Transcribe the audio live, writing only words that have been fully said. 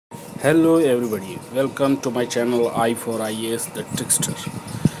Hello everybody, welcome to my channel I for IAS the Trickster.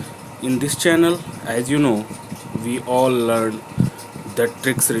 In this channel, as you know, we all learn the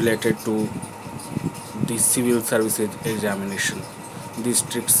tricks related to the civil services examination. These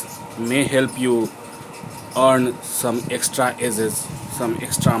tricks may help you earn some extra edges, some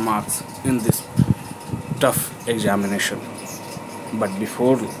extra marks in this tough examination. But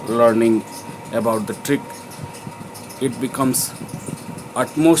before learning about the trick, it becomes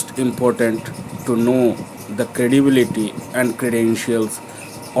utmost important to know the credibility and credentials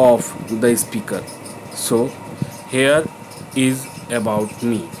of the speaker. So here is about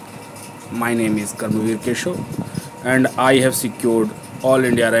me. My name is REStCoCroNiCeFer and I have secured All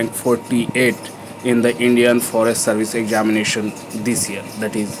India rank 48 in the Indian Forest Service examination this year,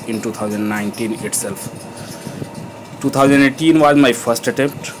 that is in 2019 itself. 2018 was my first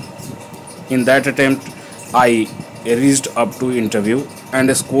attempt. In that attempt I reached up to interview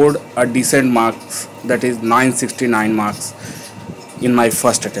and scored a decent marks, that is 969 marks in my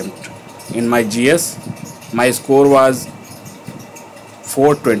first attempt. In my GS my score was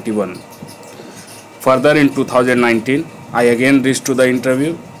 421. Further in 2019 I again reached to the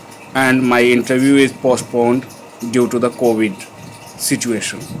interview and my interview is postponed due to the COVID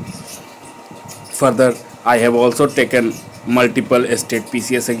situation. Further, I have also taken multiple state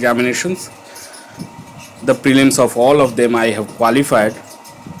PCS examinations. The prelims of all of them I have qualified,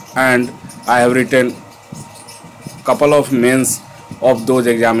 and I have written couple of mains of those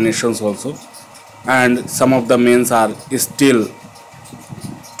examinations also, and some of the mains are still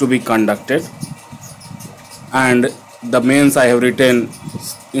to be conducted, and the mains I have written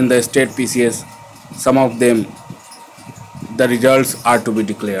in the state PCS, some of them the results are to be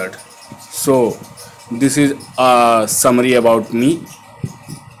declared. So this is a summary about me.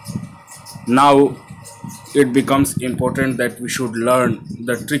 Now it becomes important that we should learn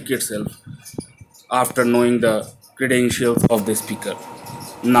the trick itself after knowing the credentials of the speaker.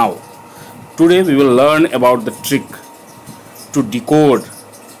 Now, today we will learn about the trick to decode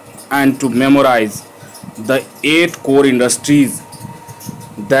and to memorize the 8 core industries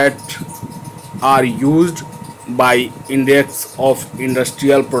that are used by Index of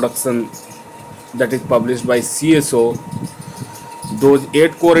Industrial Production, that is published by CSO. Those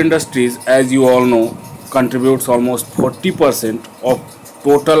 8 core industries, as you all know, contributes almost 40% of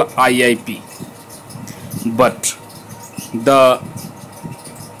total IIP. But the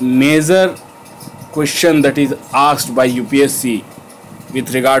major question that is asked by UPSC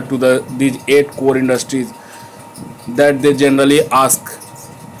with regard to these 8 core industries, that they generally ask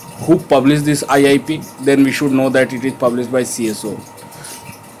who published this IIP, then we should know that it is published by CSO.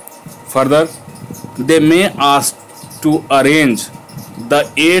 Further, they may ask to arrange the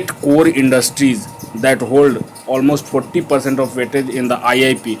 8 core industries that hold almost 40% of weightage in the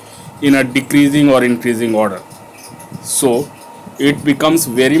IIP in a decreasing or increasing order. So it becomes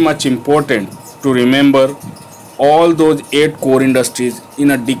very much important to remember all those 8 core industries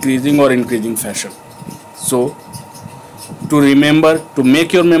in a decreasing or increasing fashion. So to remember, to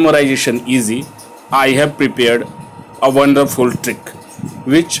make your memorization easy, I have prepared a wonderful trick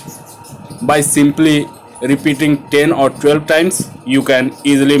which by simply repeating 10 or 12 times you can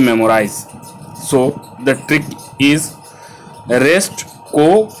easily memorize. So the trick is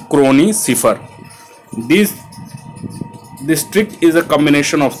REStCoCroNiCeFer. This trick is a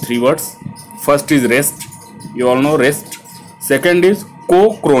combination of 3 words. First is rest, you all know rest. Second is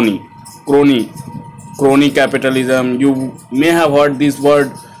co-crony, crony capitalism. You may have heard this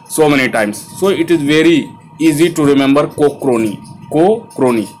word so many times, so it is very easy to remember co-crony,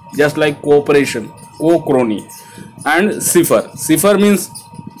 just like cooperation, co-crony. And cipher means,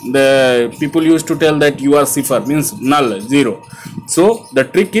 the people used to tell that you are cipher, means null, zero. So the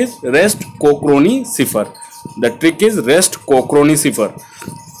trick is REStCoCroNiCeFer. The trick is REStCoCroNiCeFer.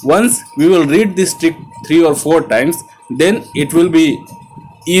 Once we will read this trick 3 or 4 times, then it will be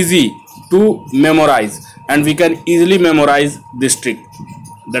easy to memorize and we can easily memorize this trick.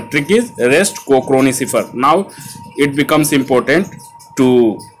 The trick is REStCoCroNiCeFer. Now it becomes important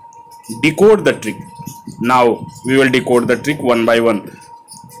to decode the trick. Now we will decode the trick one by one.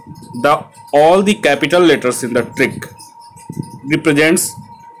 All the capital letters in the trick represents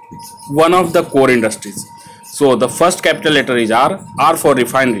one of the core industries. So the first capital letter is R for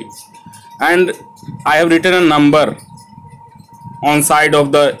refinery, and I have written a number on side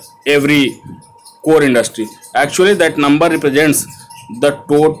of the every core industry. Actually that number represents the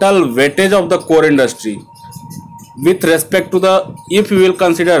total weightage of the core industry with respect to the, if we will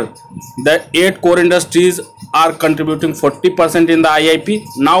consider that 8 core industries are contributing 40% in the IIP,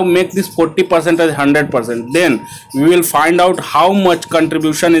 now make this 40% as 100%, then we will find out how much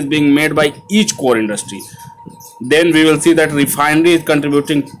contribution is being made by each core industry. Then we will see that refinery is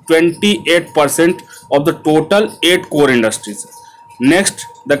contributing 28% of the total 8 core industries. Next,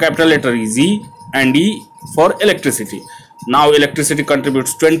 the capital letter is E and E for electricity. Now electricity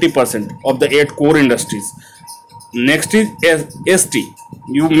contributes 20% of the 8 core industries. Next is ST.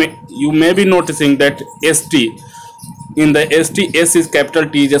 You may be noticing that ST, in the ST, S is capital,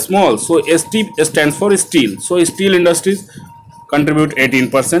 T is small, so ST stands for steel. So steel industries contribute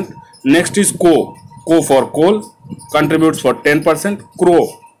 18%. Next is CO for coal, contributes for 10%.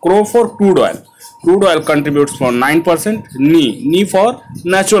 CRO for crude oil contributes for 9%. Ni for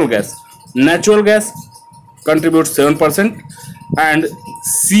natural gas contributes 7%. And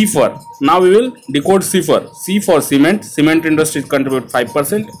CFer, now we will decode CFer. C for cement industries contribute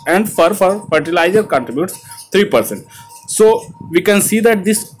 5%, and FER for fertilizer contributes 3%. So we can see that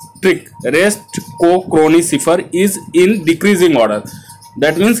this trick REStCoCroNiCeFer is in decreasing order.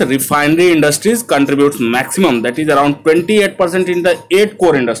 That means refinery industries contributes maximum, that is around 28% in the 8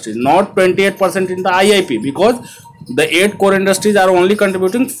 core industries, not 28% in the IIP, because the 8 core industries are only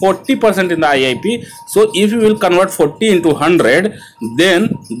contributing 40% in the IIP. So if you will convert 40 into 100, then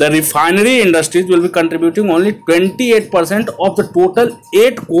the refinery industries will be contributing only 28% of the total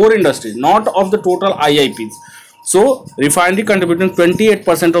 8 core industries, not of the total IIPs. So refinery contributing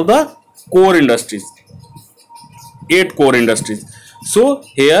 28% of the core industries, 8 core industries. So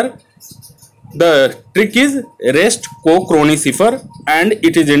here the trick is REStCoCroNiCeFer, and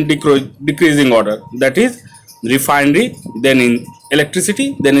it is in decreasing order. That is refinery, then in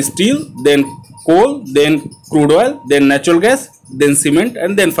electricity, then steel, then coal, then crude oil, then natural gas, then cement,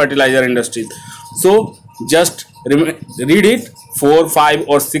 and then fertilizer industries. So just read it 4, 5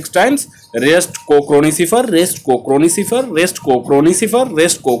 or 6 times. REStCoCroNiCeFer, REStCoCroNiCeFer, REStCoCroNiCeFer,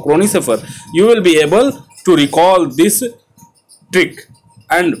 REStCoCroNiCeFer. You will be able to recall this trick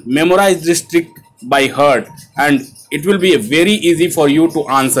and memorize this trick by heart, and it will be very easy for you to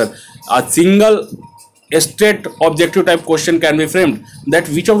answer. A single straight objective type question can be framed that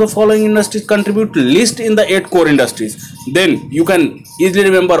which of the following industries contribute least in the 8 core industries. Then you can easily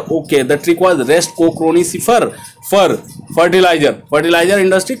remember, okay, the trick was REStCoCroNiCeFer for fertilizer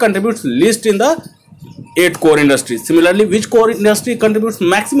industry contributes least in the 8 core industries. Similarly, which core industry contributes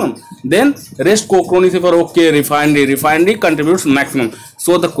maximum? Then REStCoCroNiCeFer, okay, refinery contributes maximum.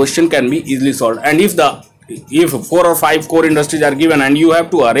 So the question can be easily solved. And if 4 or 5 core industries are given and you have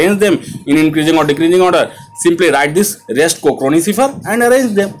to arrange them in increasing or decreasing order, simply write this REStCoCroNiCeFer and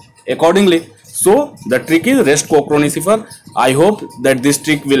arrange them accordingly. So the trick is REStCoCroNiCeFer. I hope that this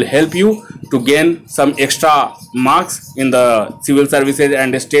trick will help you to gain some extra marks in the civil services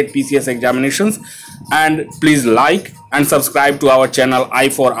and state PCS examinations. And please like and subscribe to our channel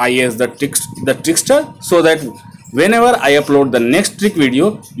I4IAS the Trickster, so that whenever I upload the next trick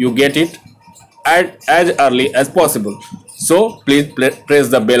video, you get it as early as possible. So please press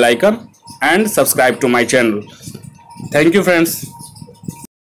the bell icon and subscribe to my channel. Thank you, friends.